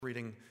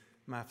reading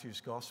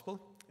Matthew's Gospel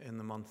in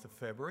the month of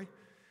February.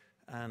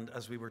 And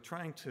as we were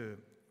trying to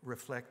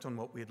reflect on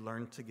what we had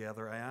learned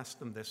together, I asked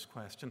them this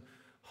question: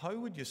 how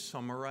would you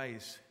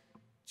summarize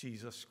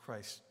Jesus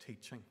Christ's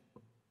teaching?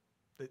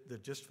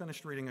 They'd just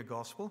finished reading a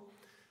Gospel.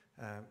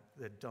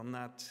 They'd done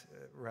that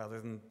rather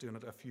than doing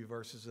it a few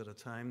verses at a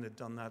time. They'd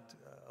done that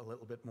a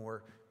little bit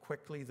more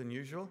quickly than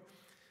usual.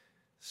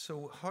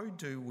 So how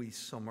do we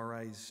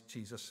summarize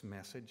Jesus'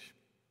 message?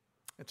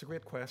 It's a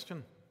great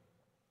question.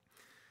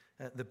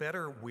 The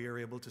better we're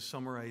able to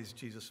summarize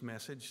Jesus'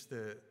 message,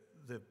 the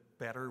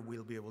better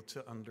we'll be able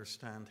to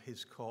understand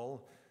his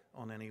call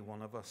on any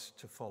one of us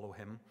to follow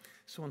him.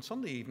 So on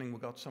Sunday evening, we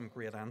got some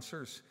great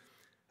answers.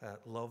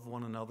 Love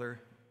one another,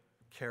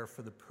 care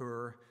for the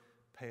poor,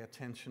 pay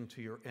attention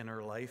to your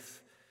inner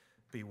life,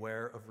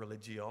 beware of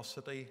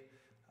religiosity.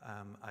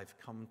 I've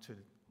come to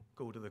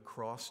go to the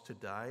cross to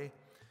die.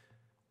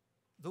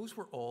 Those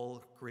were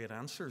all great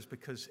answers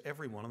because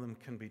every one of them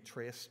can be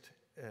traced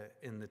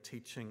in the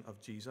teaching of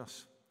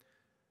Jesus.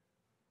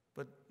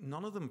 But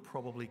none of them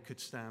probably could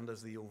stand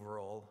as the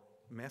overall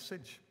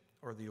message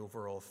or the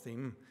overall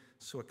theme.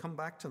 So I come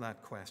back to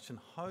that question: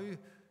 how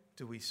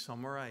do we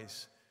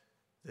summarize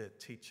the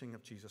teaching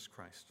of Jesus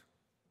Christ?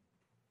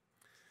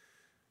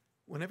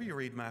 Whenever you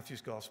read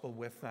Matthew's Gospel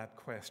with that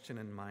question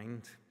in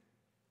mind,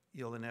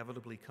 you'll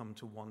inevitably come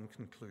to one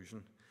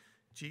conclusion.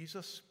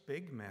 Jesus'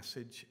 big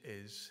message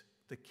is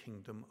the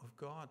kingdom of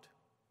God.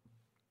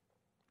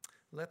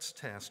 Let's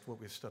test what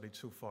we've studied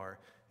so far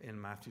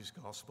in Matthew's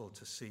Gospel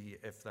to see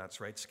if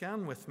that's right.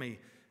 Scan with me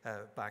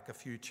back a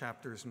few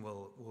chapters and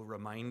we'll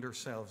remind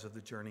ourselves of the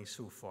journey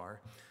so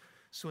far.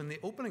 So in the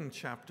opening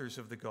chapters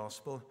of the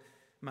Gospel,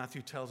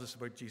 Matthew tells us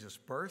about Jesus'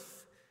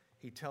 birth.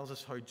 He tells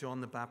us how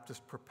John the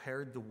Baptist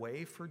prepared the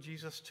way for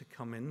Jesus to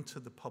come into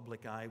the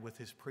public eye with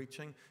his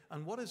preaching.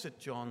 And what is it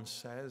John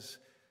says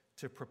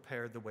to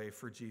prepare the way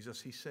for Jesus?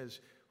 He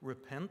says,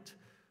 "Repent,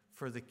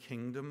 for the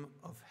kingdom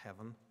of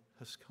heaven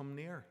has come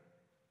near."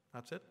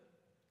 That's it.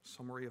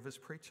 Summary of his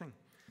preaching.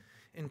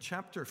 In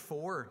chapter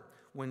 4,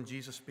 when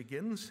Jesus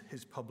begins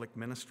his public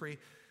ministry,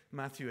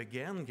 Matthew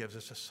again gives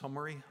us a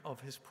summary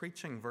of his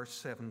preaching. Verse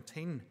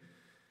 17,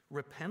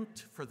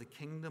 "Repent, for the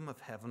kingdom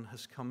of heaven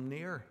has come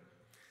near."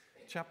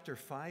 Chapter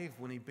 5,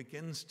 when he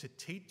begins to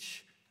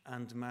teach,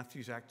 and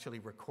Matthew's actually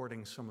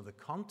recording some of the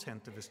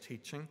content of his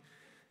teaching.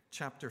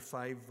 Chapter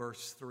 5,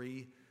 verse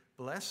 3,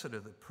 "Blessed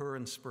are the poor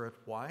in spirit."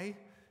 Why?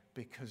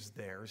 Because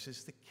theirs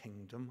is the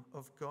kingdom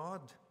of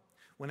God.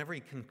 Whenever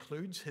he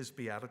concludes his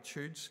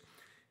Beatitudes,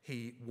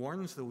 he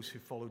warns those who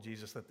follow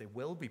Jesus that they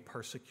will be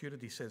persecuted.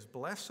 He says,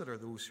 "Blessed are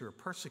those who are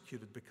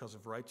persecuted because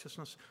of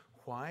righteousness."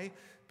 Why?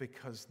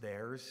 Because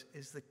theirs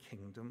is the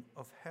kingdom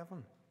of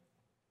heaven.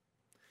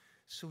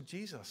 So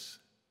Jesus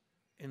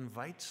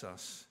invites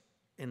us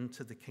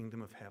into the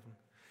kingdom of heaven.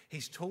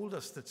 He's told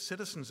us that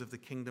citizens of the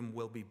kingdom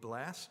will be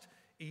blessed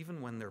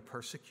even when they're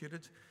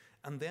persecuted.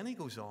 And then he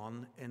goes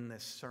on in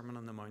this Sermon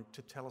on the Mount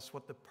to tell us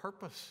what the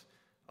purpose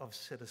of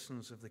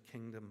citizens of the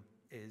kingdom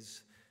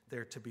is.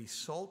 They're to be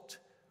salt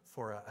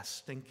for a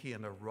stinky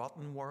and a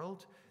rotten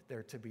world.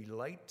 They're to be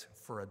light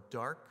for a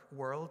dark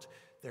world.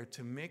 They're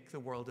to make the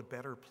world a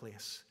better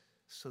place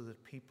so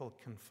that people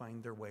can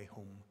find their way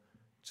home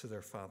to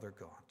their Father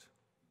God.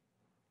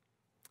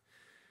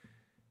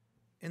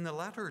 In the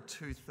latter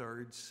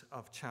two-thirds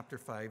of chapter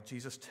 5,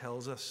 Jesus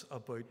tells us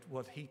about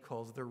what he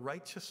calls the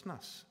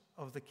righteousness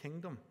of the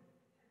kingdom.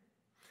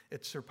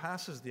 It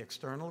surpasses the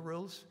external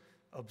rules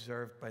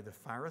observed by the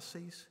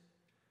Pharisees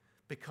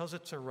because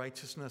it's a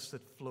righteousness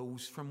that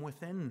flows from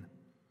within.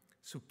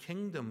 So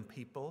kingdom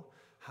people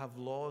have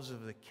laws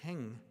of the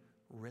king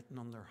written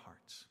on their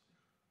hearts.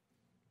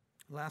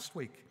 Last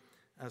week,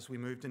 as we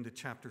moved into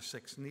chapter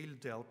 6, Neil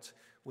dealt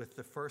with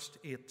the first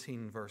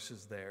 18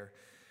 verses there.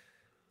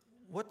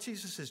 What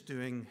Jesus is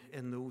doing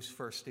in those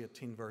first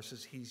 18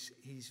 verses,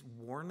 he's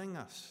warning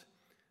us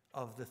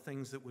of the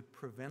things that would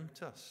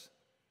prevent us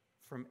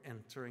from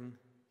entering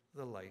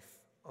the life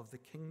of the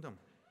kingdom.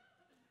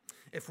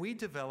 If we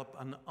develop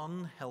an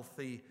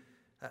unhealthy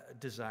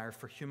desire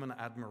for human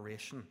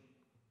admiration,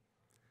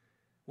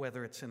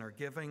 whether it's in our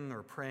giving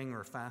or praying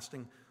or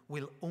fasting,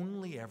 we'll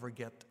only ever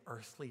get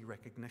earthly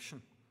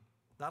recognition.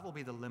 That'll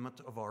be the limit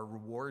of our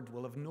reward.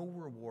 We'll have no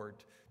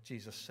reward,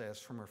 Jesus says,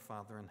 from our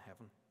Father in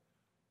heaven.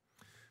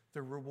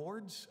 The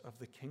rewards of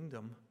the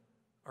kingdom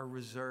are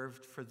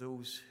reserved for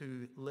those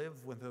who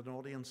live with an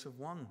audience of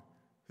one,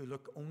 who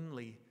look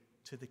only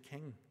to the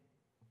King.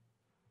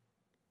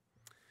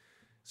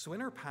 So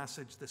in our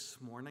passage this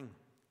morning,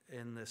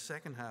 in the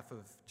second half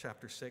of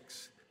chapter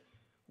 6,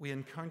 we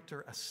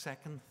encounter a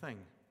second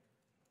thing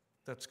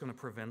that's going to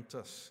prevent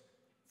us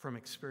from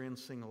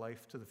experiencing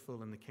life to the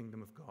full in the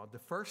kingdom of God. The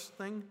first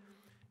thing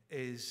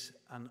is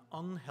an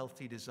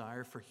unhealthy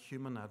desire for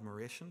human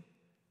admiration.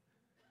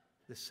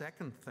 The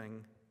second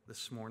thing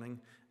this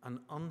morning,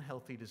 an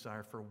unhealthy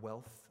desire for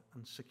wealth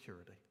and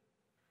security.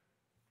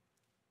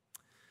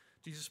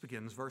 Jesus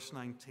begins, verse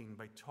 19,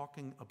 by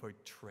talking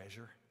about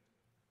treasure.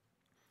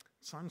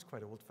 Sounds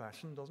quite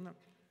old-fashioned, doesn't it?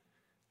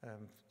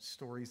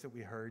 Stories that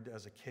we heard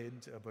as a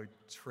kid about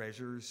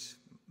treasures,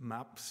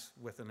 maps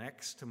with an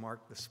X to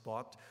mark the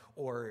spot,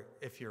 or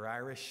if you're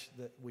Irish,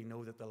 that we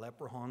know that the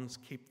leprechauns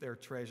keep their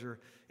treasure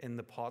in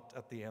the pot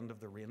at the end of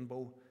the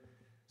rainbow.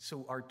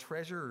 So our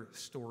treasure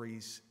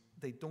stories,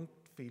 they don't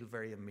feel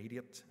very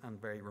immediate and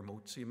very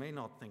remote, so you may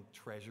not think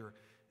treasure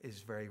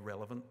is very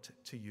relevant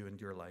to you and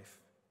your life.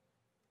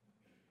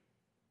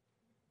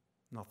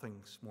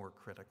 Nothing's more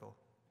critical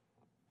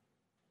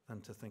than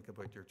to think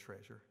about your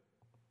treasure.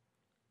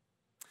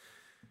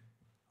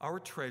 Our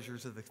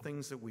treasures are the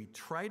things that we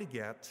try to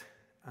get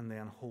and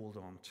then hold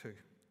on to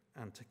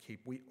and to keep.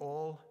 We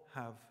all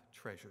have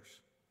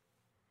treasures.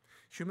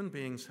 Human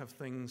beings have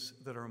things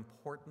that are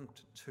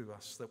important to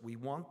us that we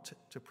want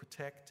to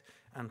protect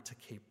and to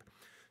keep.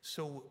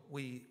 So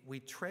we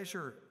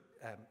treasure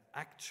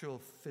actual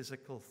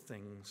physical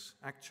things,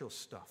 actual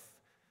stuff.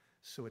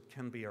 So it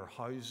can be our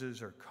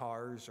houses, our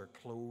cars, our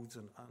clothes,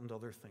 and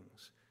other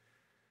things.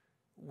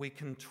 We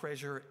can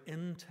treasure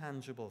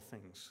intangible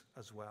things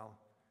as well.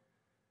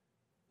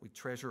 We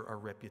treasure our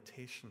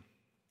reputation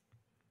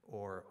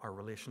or our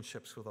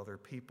relationships with other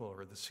people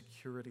or the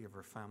security of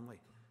our family.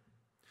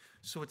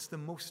 So it's the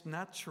most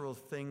natural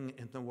thing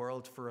in the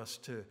world for us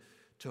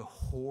to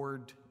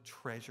hoard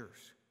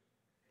treasures.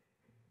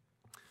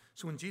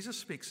 So when Jesus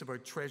speaks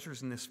about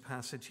treasures in this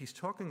passage, he's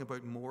talking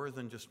about more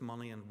than just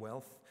money and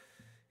wealth.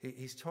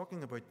 He's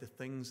talking about the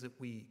things that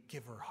we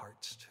give our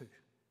hearts to,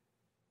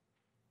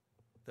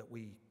 that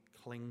we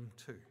cling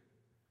to,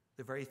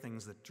 the very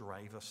things that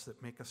drive us,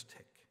 that make us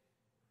tick.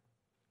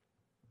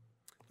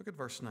 Look at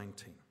verse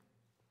 19.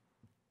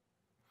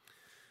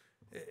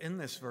 In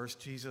this verse,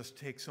 Jesus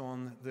takes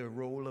on the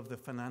role of the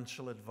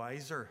financial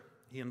advisor.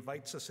 He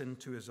invites us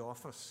into his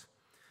office.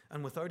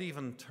 And without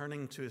even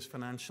turning to his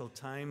financial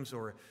times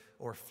or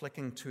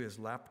flicking to his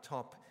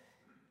laptop,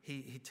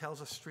 he tells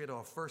us straight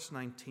off, verse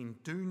 19,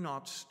 "Do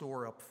not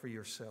store up for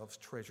yourselves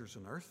treasures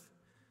on earth,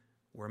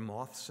 where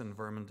moths and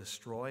vermin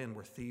destroy and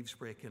where thieves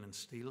break in and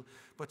steal,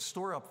 but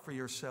store up for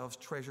yourselves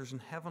treasures in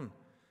heaven,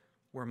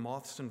 where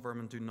moths and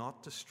vermin do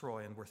not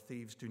destroy and where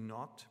thieves do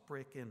not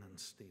break in and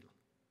steal."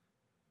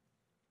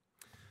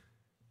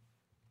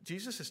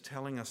 Jesus is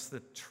telling us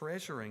that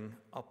treasuring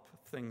up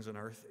things on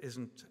earth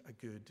isn't a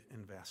good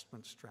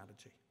investment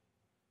strategy.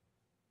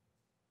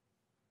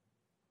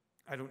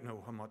 I don't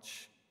know how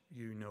much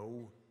you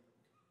know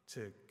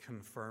to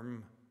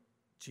confirm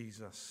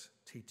Jesus'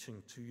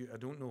 teaching to you. I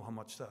don't know how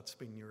much that's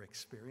been your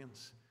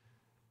experience.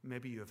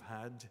 Maybe you've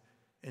had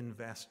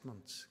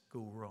investments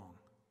go wrong.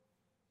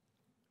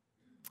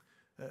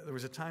 There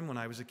was a time when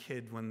I was a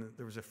kid when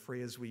there was a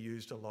phrase we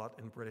used a lot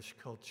in British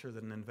culture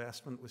that an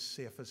investment was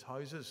safe as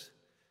houses.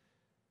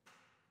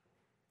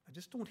 I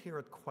just don't hear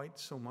it quite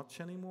so much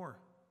anymore.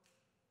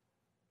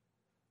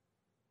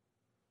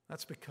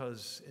 That's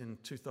because in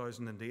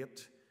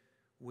 2008,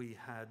 we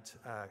had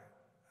a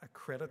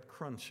credit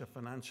crunch, a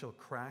financial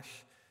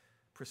crash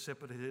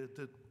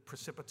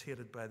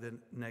precipitated by the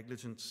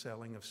negligent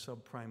selling of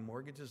subprime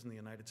mortgages in the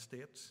United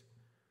States.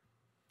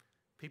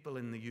 People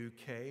in the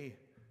UK,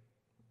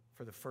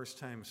 for the first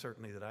time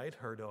certainly that I'd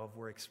heard of,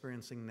 were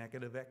experiencing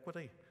negative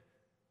equity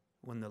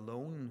when the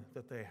loan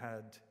that they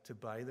had to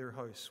buy their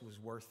house was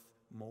worth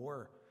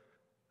more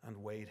and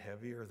weighed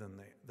heavier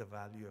than the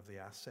value of the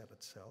asset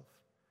itself.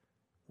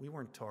 We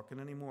weren't talking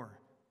anymore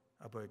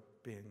about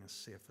being as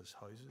safe as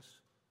houses.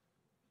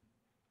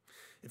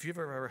 If you've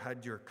ever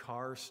had your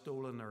car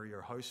stolen or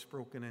your house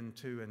broken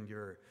into and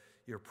your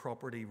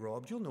property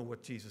robbed, you'll know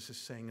what Jesus is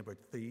saying about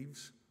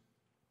thieves.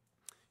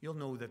 You'll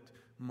know that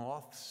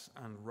moths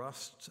and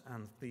rust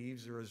and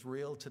thieves are as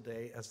real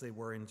today as they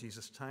were in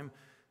Jesus' time.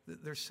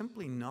 There's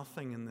simply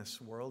nothing in this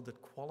world that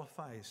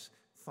qualifies,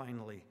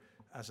 finally,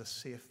 as a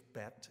safe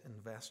bet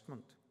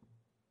investment.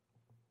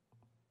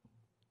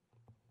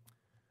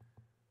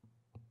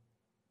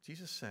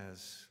 Jesus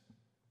says,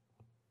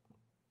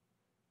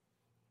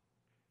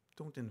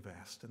 don't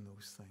invest in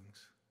those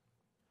things.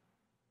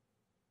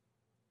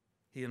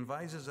 He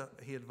advises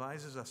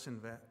us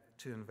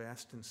to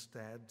invest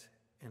instead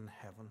in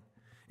heaven.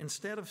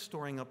 Instead of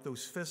storing up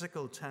those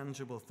physical,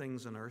 tangible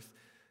things on earth,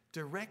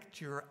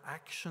 direct your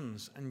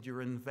actions and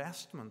your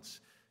investments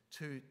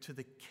to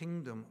the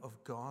kingdom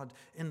of God.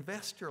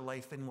 Invest your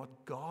life in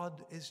what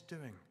God is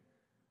doing.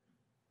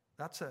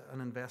 That's an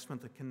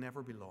investment that can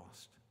never be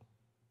lost.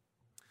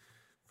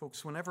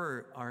 Folks,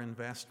 whenever our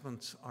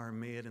investments are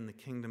made in the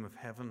kingdom of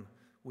heaven,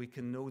 we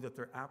can know that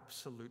they're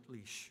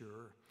absolutely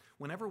sure.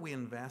 Whenever we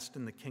invest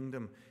in the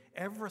kingdom,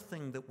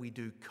 everything that we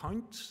do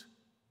counts,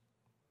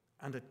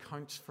 and it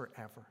counts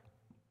forever.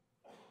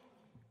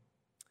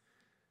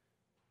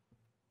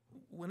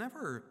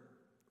 Whenever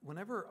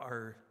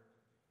our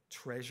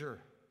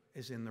treasure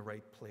is in the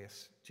right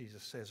place,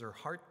 Jesus says, our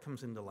heart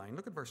comes into line.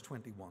 Look at verse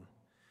 21.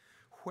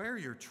 Where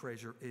your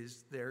treasure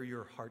is, there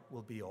your heart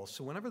will be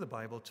also. Whenever the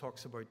Bible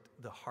talks about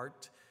the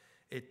heart,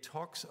 it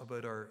talks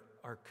about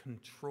our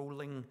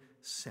controlling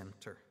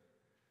center,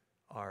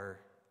 our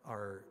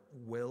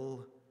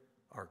will,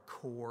 our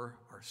core,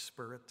 our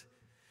spirit.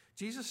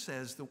 Jesus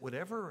says that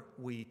whatever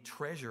we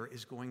treasure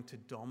is going to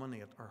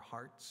dominate our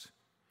hearts.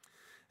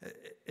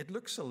 It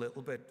looks a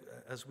little bit,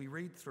 as we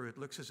read through, it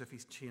looks as if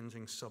he's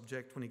changing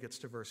subject when he gets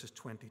to verses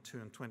 22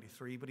 and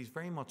 23, but he's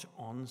very much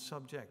on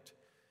subject.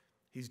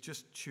 He's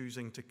just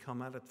choosing to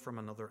come at it from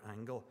another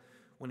angle.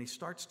 When he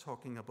starts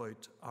talking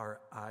about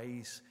our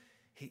eyes,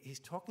 he's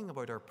talking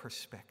about our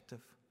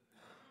perspective.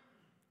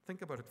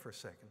 Think about it for a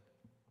second.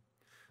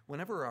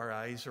 Whenever our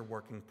eyes are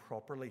working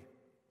properly,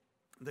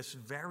 this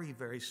very,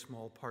 very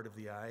small part of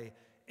the eye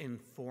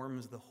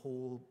informs the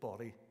whole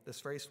body.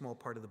 This very small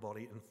part of the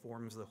body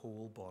informs the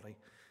whole body.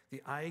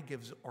 The eye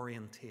gives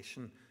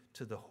orientation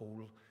to the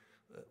whole.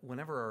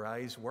 Whenever our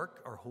eyes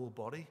work, our whole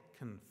body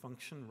can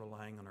function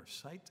relying on our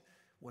sight.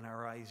 When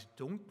our eyes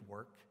don't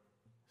work,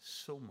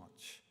 so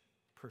much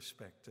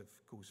perspective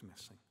goes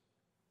missing.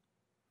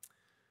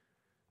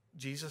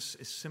 Jesus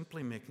is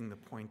simply making the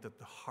point that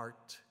the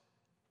heart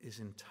is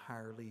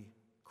entirely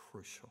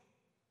crucial.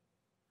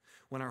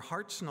 When our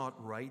heart's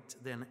not right,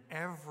 then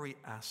every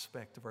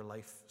aspect of our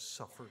life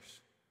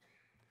suffers.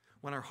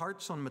 When our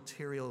heart's on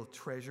material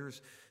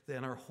treasures,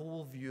 then our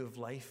whole view of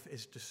life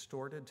is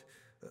distorted.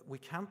 We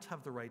can't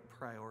have the right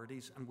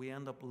priorities, and we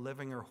end up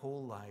living our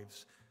whole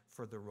lives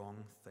for the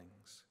wrong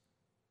things.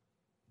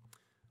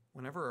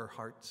 Whenever our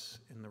heart's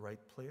in the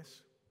right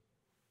place,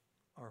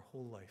 our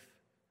whole life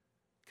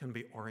can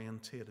be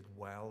orientated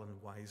well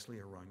and wisely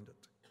around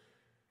it.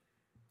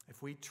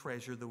 If we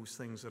treasure those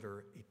things that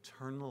are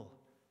eternal,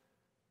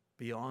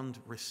 beyond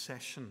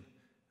recession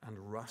and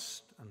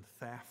rust and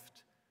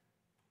theft,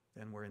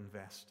 then we're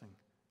investing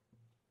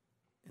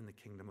in the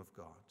kingdom of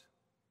God.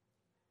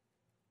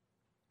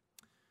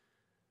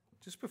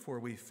 Just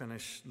before we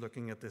finish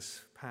looking at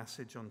this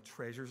passage on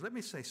treasures, let me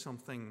say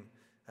something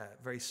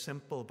very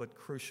simple but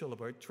crucial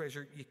about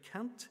treasure. You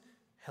can't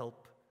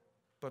help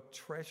but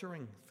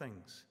treasuring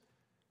things.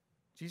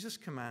 Jesus'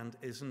 command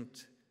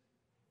isn't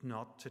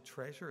not to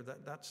treasure.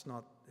 That's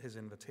not his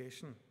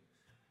invitation.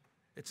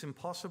 It's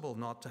impossible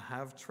not to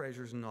have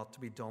treasures and not to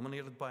be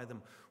dominated by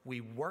them.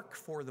 We work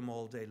for them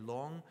all day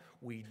long.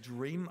 We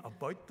dream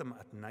about them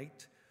at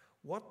night.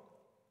 What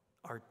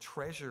our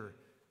treasure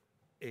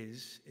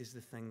is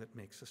the thing that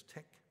makes us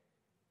tick.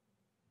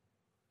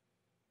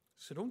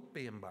 So don't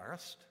be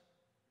embarrassed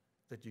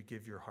that you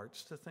give your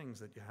hearts to things,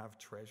 that you have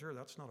treasure.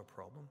 That's not a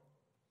problem.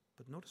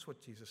 But notice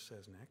what Jesus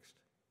says next.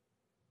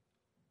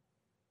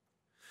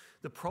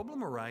 The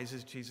problem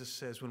arises, Jesus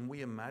says, when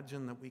we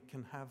imagine that we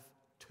can have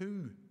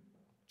two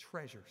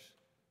treasures,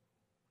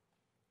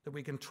 that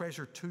we can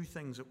treasure two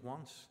things at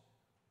once.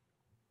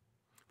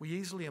 We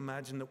easily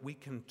imagine that we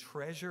can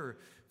treasure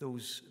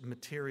those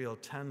material,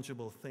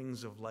 tangible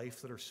things of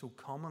life that are so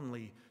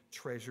commonly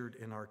treasured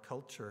in our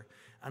culture,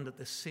 and at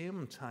the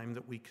same time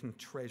that we can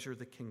treasure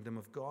the kingdom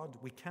of God.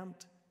 We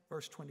can't.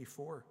 Verse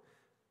 24,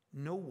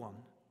 no one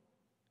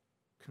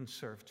can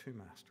serve two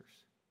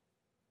masters.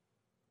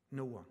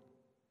 No one.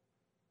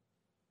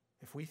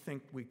 If we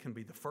think we can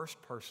be the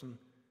first person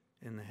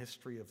in the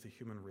history of the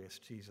human race,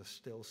 Jesus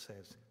still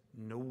says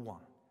no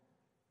one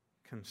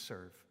can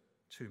serve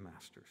two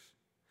masters.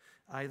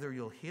 Either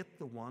you'll hate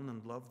the one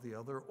and love the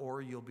other,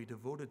 or you'll be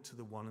devoted to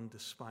the one and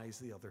despise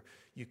the other.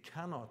 You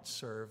cannot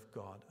serve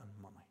God and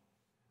money.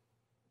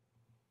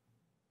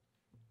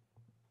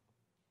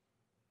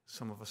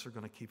 Some of us are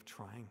going to keep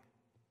trying,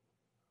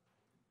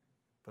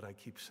 but I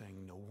keep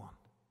saying no one,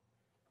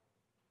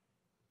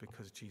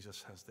 because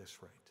Jesus has this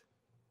right.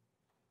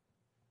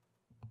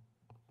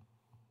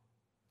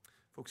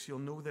 Folks, you'll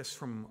know this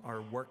from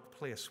our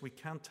workplace. We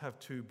can't have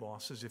two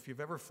bosses. If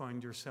you've ever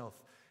found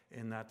yourself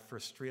in that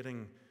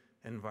frustrating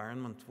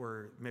environment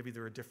where maybe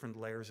there are different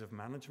layers of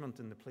management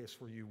in the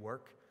place where you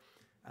work,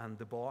 and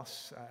the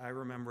boss, I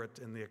remember it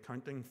in the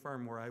accounting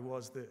firm where I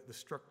was, the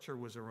structure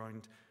was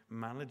around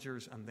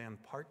managers and then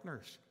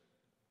partners.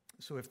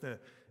 So if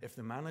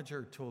the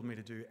manager told me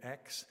to do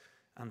X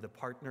and the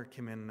partner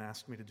came in and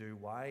asked me to do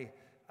Y,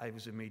 I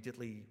was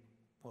immediately,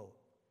 well,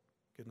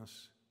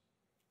 goodness,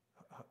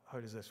 how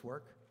does this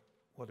work?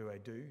 What do I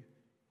do?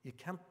 You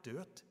can't do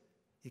it.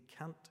 You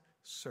can't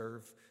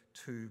serve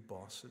two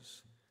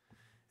bosses.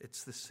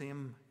 It's the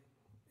same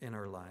in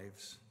our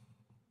lives.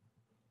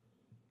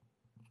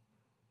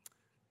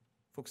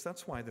 Folks,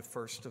 that's why the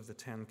first of the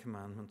 10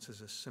 Commandments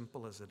is as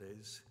simple as it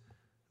is.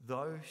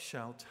 Thou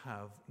shalt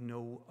have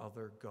no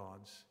other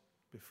gods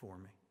before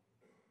me.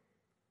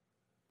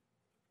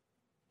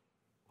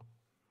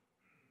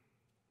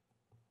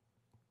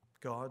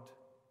 God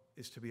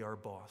is to be our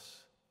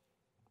boss.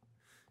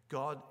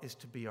 God is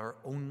to be our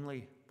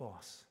only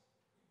boss.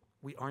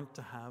 We aren't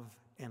to have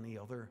any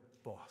other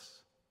boss.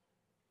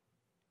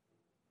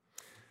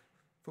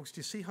 Folks, do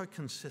you see how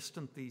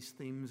consistent these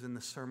themes in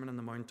the Sermon on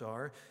the Mount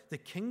are? The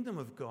kingdom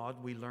of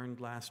God, we learned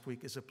last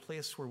week, is a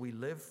place where we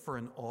live for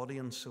an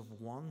audience of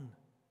one.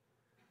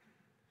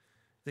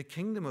 The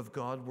kingdom of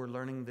God, we're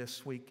learning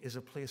this week, is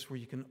a place where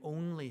you can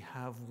only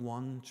have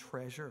one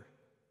treasure.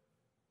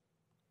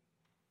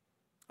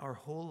 Our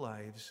whole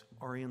lives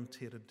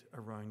orientated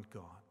around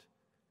God.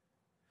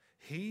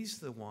 He's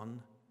the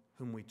one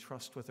whom we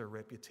trust with our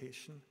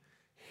reputation.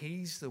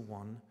 He's the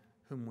one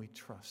whom we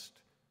trust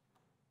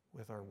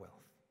with our wealth.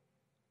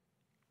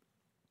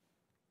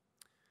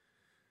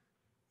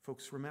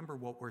 Folks, remember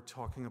what we're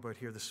talking about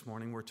here this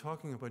morning. We're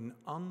talking about an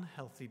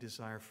unhealthy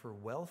desire for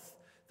wealth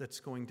that's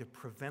going to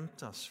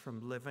prevent us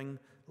from living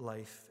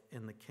life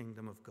in the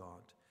kingdom of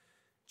God.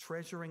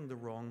 Treasuring the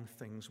wrong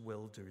things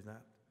will do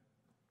that.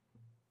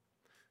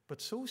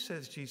 But so,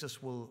 says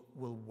Jesus, will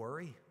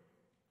worry.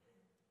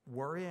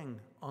 Worrying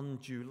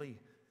unduly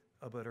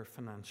about our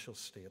financial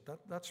state.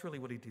 That's really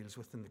what he deals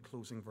with in the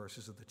closing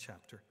verses of the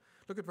chapter.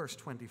 Look at verse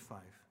 25.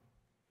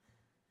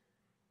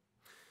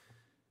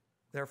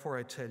 Therefore,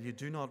 I tell you,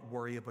 do not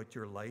worry about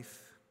your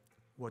life,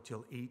 what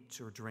you'll eat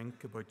or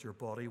drink, about your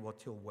body,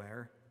 what you'll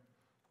wear.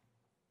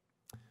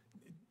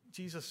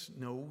 Jesus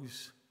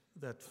knows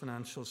that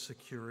financial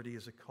security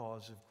is a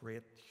cause of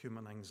great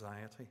human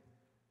anxiety.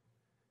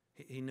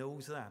 He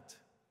knows that,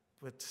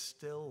 but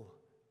still,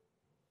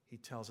 he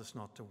tells us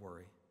not to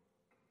worry.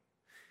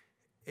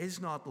 Is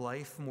not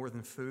life more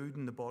than food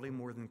and the body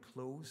more than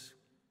clothes?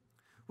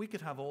 We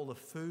could have all the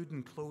food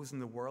and clothes in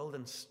the world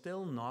and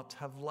still not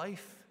have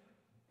life.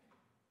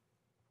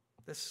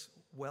 This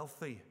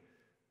wealthy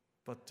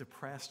but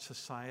depressed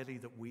society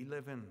that we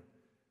live in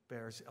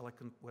bears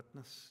eloquent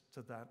witness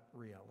to that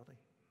reality.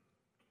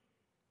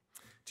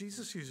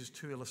 Jesus uses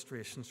two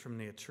illustrations from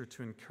nature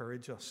to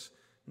encourage us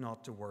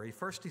not to worry.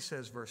 First, he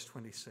says, verse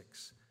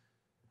 26,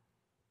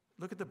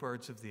 look at the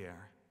birds of the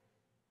air.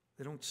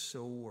 They don't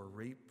sow or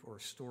reap or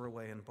store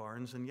away in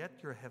barns, and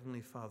yet your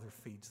heavenly Father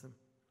feeds them.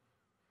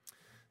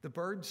 The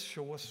birds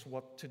show us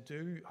what to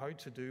do, how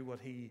to do what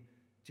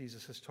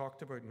Jesus has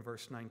talked about in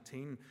verse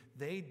 19.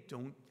 They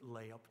don't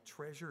lay up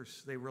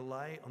treasures. They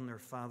rely on their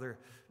Father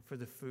for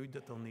the food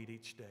that they'll need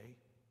each day.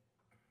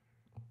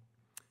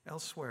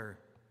 Elsewhere,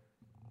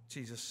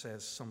 Jesus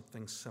says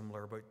something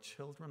similar about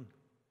children.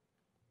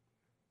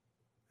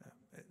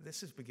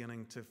 This is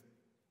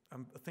I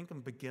think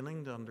I'm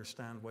beginning to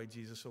understand why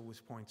Jesus always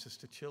points us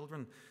to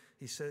children.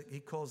 He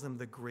calls them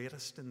the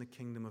greatest in the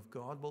kingdom of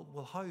God.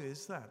 Well, how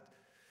is that?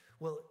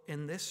 Well,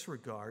 in this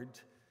regard,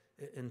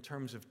 in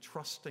terms of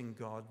trusting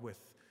God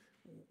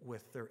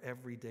with their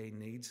everyday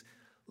needs,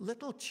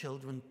 little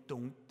children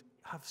don't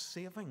have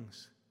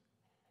savings.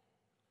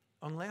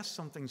 Unless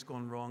something's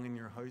gone wrong in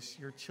your house,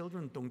 your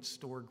children don't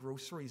store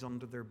groceries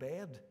under their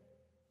bed.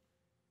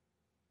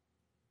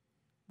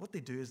 What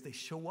they do is they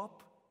show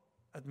up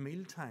at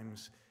meal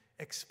times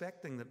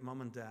expecting that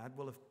mum and dad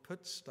will have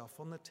put stuff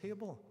on the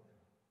table.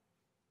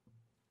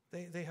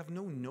 They have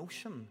no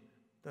notion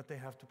that they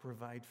have to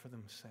provide for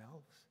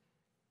themselves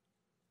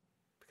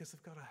because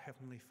they've got a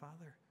heavenly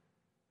Father.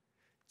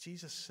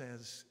 Jesus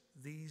says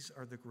these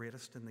are the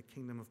greatest in the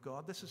kingdom of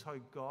God. This is how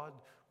God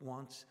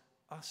wants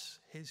us,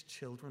 his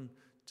children,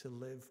 to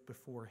live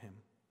before him.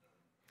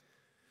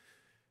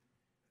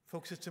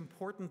 Folks, it's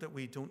important that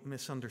we don't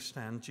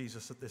misunderstand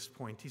Jesus at this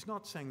point. He's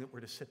not saying that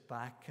we're to sit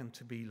back and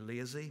to be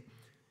lazy.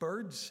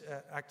 Birds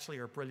actually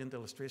are a brilliant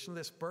illustration of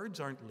this. Birds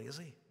aren't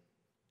lazy.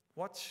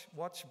 Watch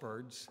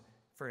birds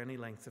for any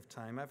length of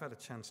time. I've had a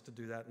chance to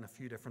do that in a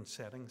few different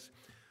settings.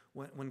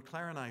 When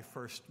Claire and I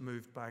first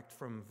moved back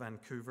from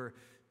Vancouver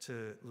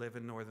to live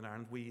in Northern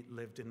Ireland, we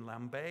lived in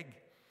Lambeg.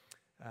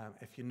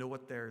 If you know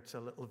it there, it's a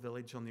little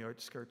village on the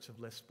outskirts of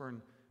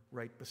Lisburn,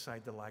 right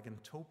beside the Lagan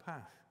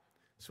towpath.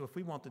 So if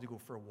we wanted to go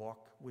for a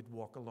walk, we'd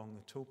walk along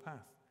the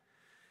towpath.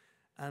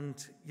 And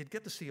you'd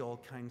get to see all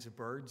kinds of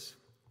birds.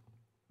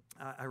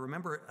 I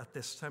remember at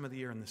this time of the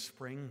year in the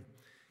spring,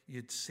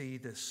 you'd see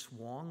the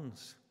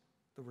swans.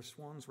 There were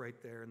swans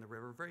right there in the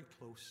river, very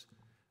close.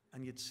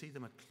 And you'd see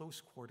them at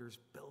close quarters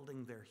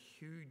building their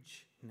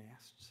huge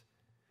nests.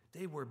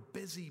 They were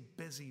busy,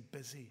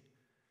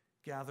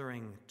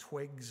 gathering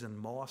twigs and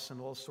moss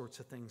and all sorts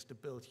of things to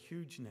build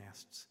huge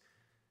nests.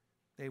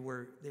 They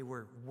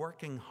were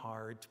working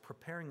hard,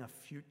 preparing a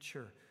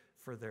future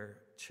for their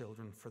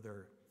children, for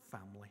their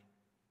family.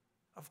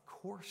 Of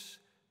course,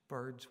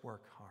 birds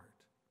work hard.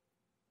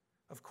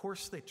 Of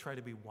course, they try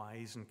to be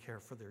wise and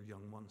care for their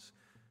young ones,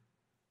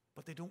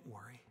 but they don't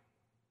worry.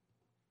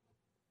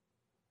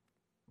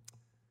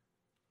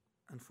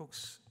 And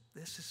folks,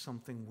 this is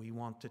something we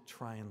want to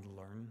try and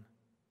learn.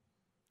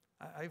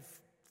 I've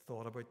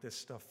thought about this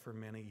stuff for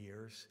many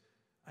years.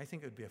 I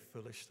think it would be a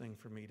foolish thing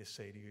for me to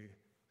say to you,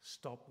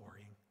 stop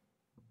worrying.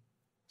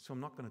 So I'm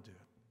not going to do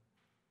it.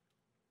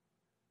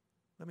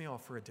 Let me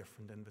offer a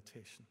different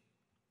invitation.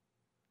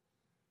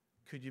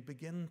 Could you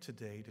begin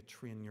today to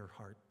train your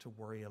heart to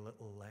worry a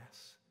little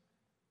less?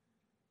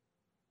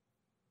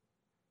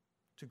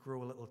 To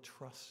grow a little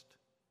trust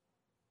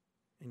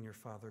in your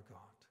Father God?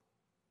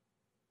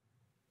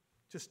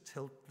 Just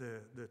tilt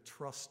the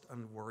trust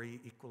and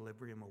worry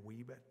equilibrium a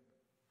wee bit.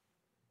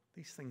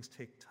 These things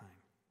take time.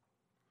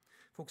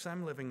 Folks,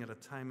 I'm living at a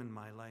time in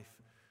my life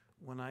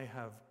when I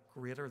have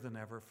greater than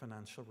ever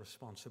financial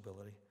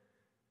responsibility.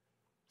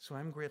 So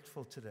I'm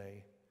grateful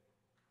today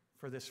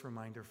for this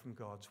reminder from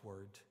God's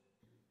Word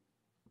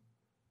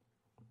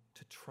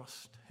to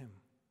trust Him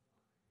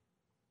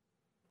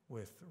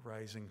with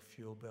rising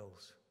fuel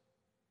bills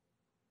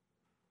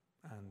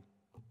and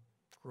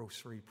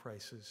grocery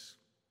prices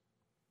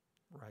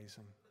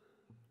rising.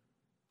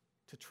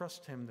 To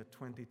trust him that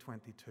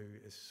 2022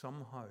 is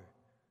somehow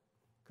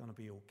going to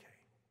be okay.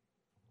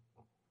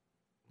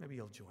 Maybe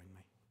you'll join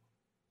me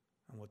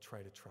and we'll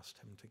try to trust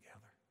him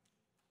together.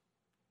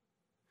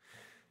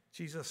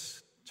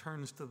 Jesus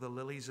turns to the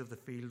lilies of the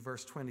field,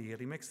 verse 28.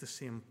 He makes the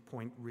same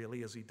point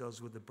really as he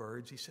does with the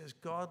birds. He says,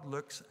 God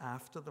looks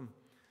after them.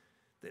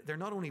 They're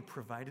not only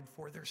provided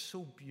for, they're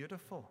so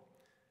beautiful.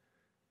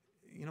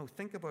 You know,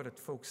 think about it,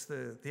 folks,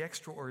 the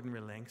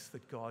extraordinary lengths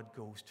that God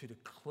goes to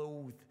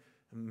clothe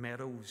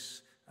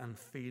meadows and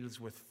fields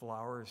with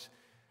flowers.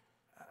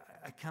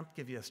 I can't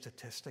give you a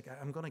statistic.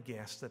 I'm going to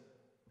guess that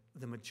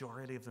the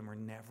majority of them are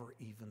never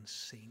even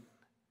seen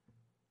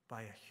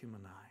by a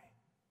human eye.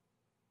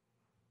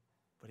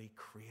 But he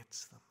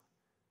creates them,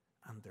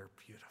 and they're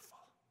beautiful.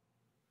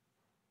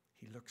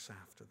 He looks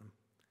after them.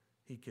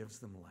 He gives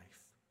them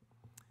life.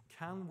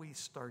 Can we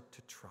start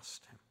to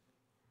trust him?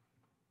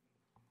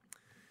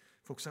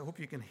 Folks, I hope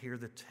you can hear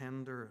the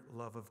tender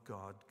love of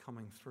God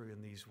coming through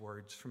in these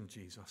words from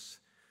Jesus.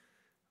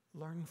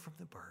 Learn from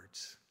the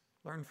birds.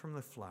 Learn from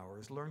the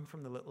flowers. Learn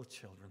from the little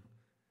children.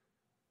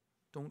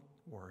 Don't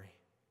worry.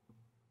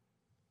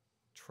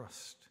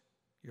 Trust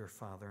your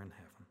Father in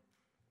heaven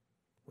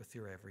with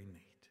your every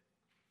need.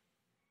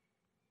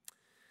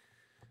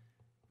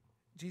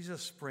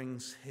 Jesus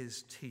brings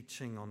his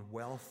teaching on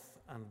wealth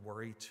and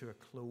worry to a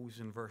close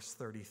in verse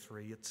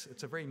 33.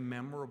 It's a very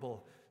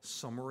memorable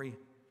summary.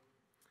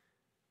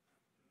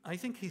 I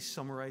think he's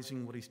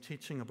summarizing what he's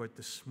teaching about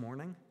this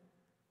morning,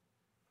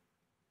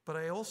 but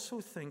I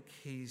also think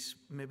he's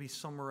maybe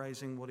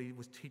summarizing what he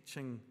was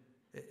teaching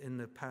in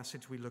the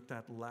passage we looked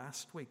at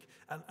last week,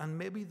 and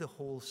maybe the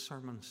whole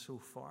sermon so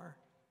far.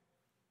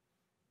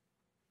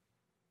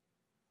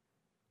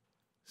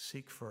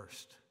 Seek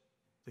first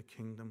the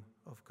kingdom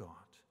of God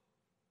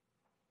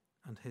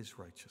and his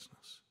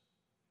righteousness.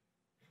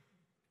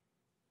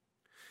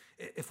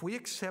 If we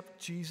accept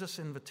Jesus'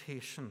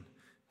 invitation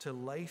to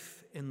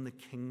life in the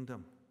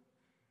kingdom,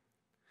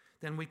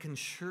 then we can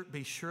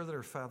be sure that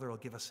our Father will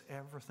give us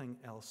everything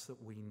else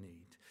that we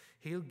need.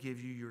 He'll give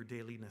you your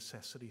daily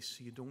necessities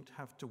so you don't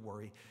have to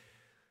worry.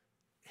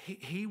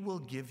 He will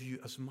give you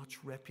as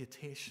much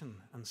reputation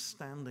and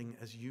standing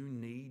as you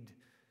need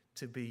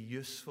to be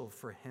useful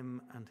for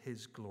him and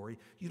his glory.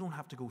 You don't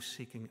have to go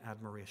seeking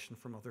admiration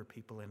from other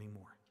people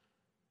anymore.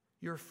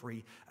 You're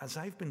free. As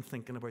I've been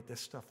thinking about this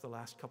stuff the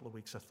last couple of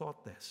weeks, I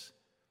thought this.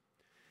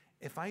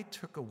 If I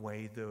took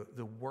away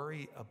the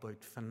worry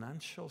about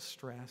financial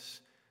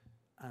stress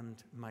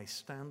and my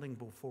standing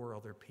before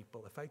other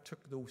people, if I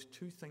took those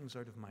two things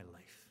out of my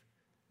life,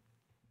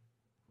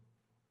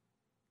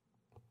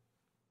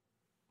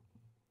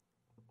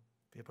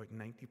 be about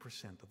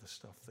 90% of the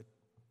stuff that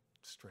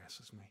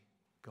stresses me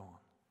gone.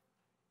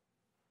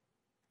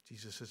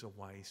 Jesus is a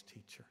wise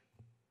teacher.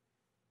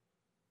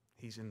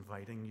 He's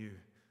inviting you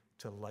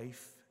to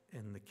life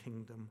in the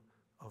kingdom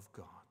of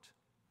God.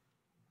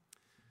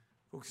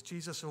 Folks,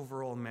 Jesus'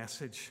 overall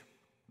message,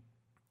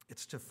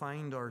 it's to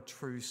find our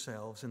true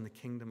selves in the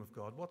kingdom of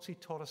God. What's he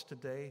taught us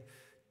today?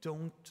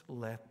 Don't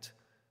let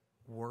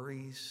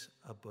worries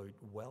about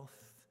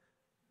wealth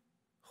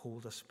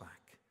hold us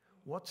back.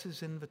 What's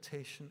his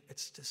invitation?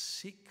 It's to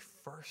seek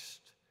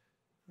first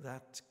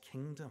that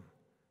kingdom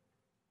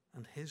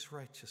and his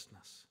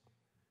righteousness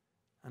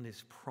and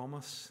his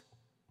promise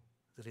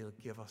that he'll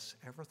give us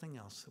everything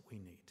else that we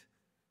need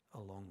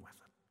along with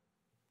it.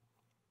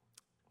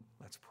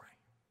 Let's pray.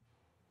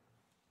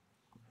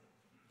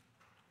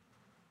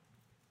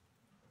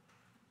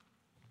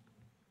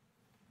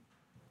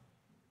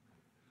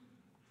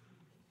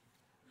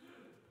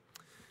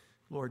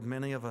 Lord,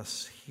 many of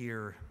us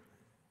here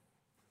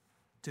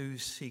do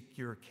seek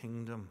your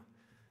kingdom.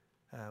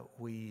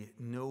 We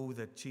know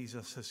that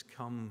Jesus has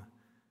come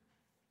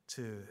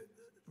to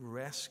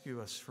rescue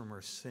us from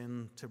our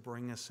sin, to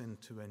bring us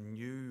into a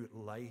new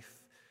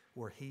life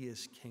where he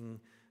is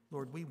king.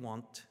 Lord, we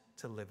want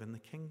to live in the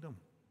kingdom.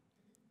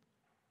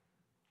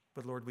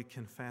 But Lord, we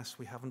confess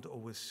we haven't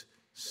always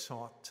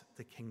sought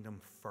the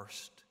kingdom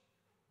first.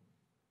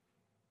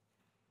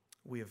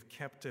 We have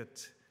kept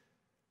it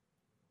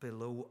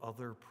below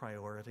other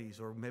priorities,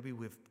 or maybe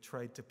we've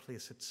tried to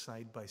place it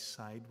side by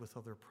side with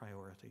other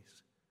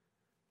priorities.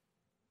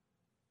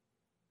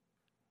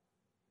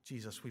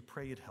 Jesus, we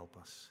pray you'd help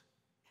us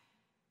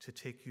to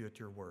take you at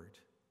your word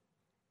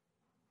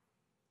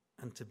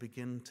and to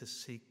begin to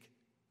seek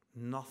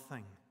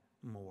nothing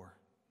more,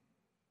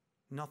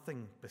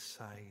 nothing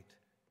beside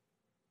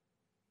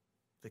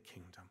the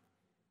kingdom,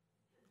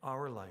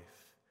 our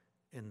life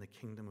in the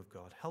kingdom of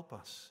God. Help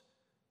us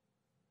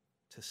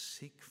to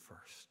seek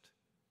first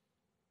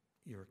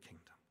your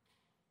kingdom.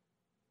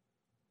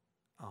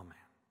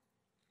 Amen.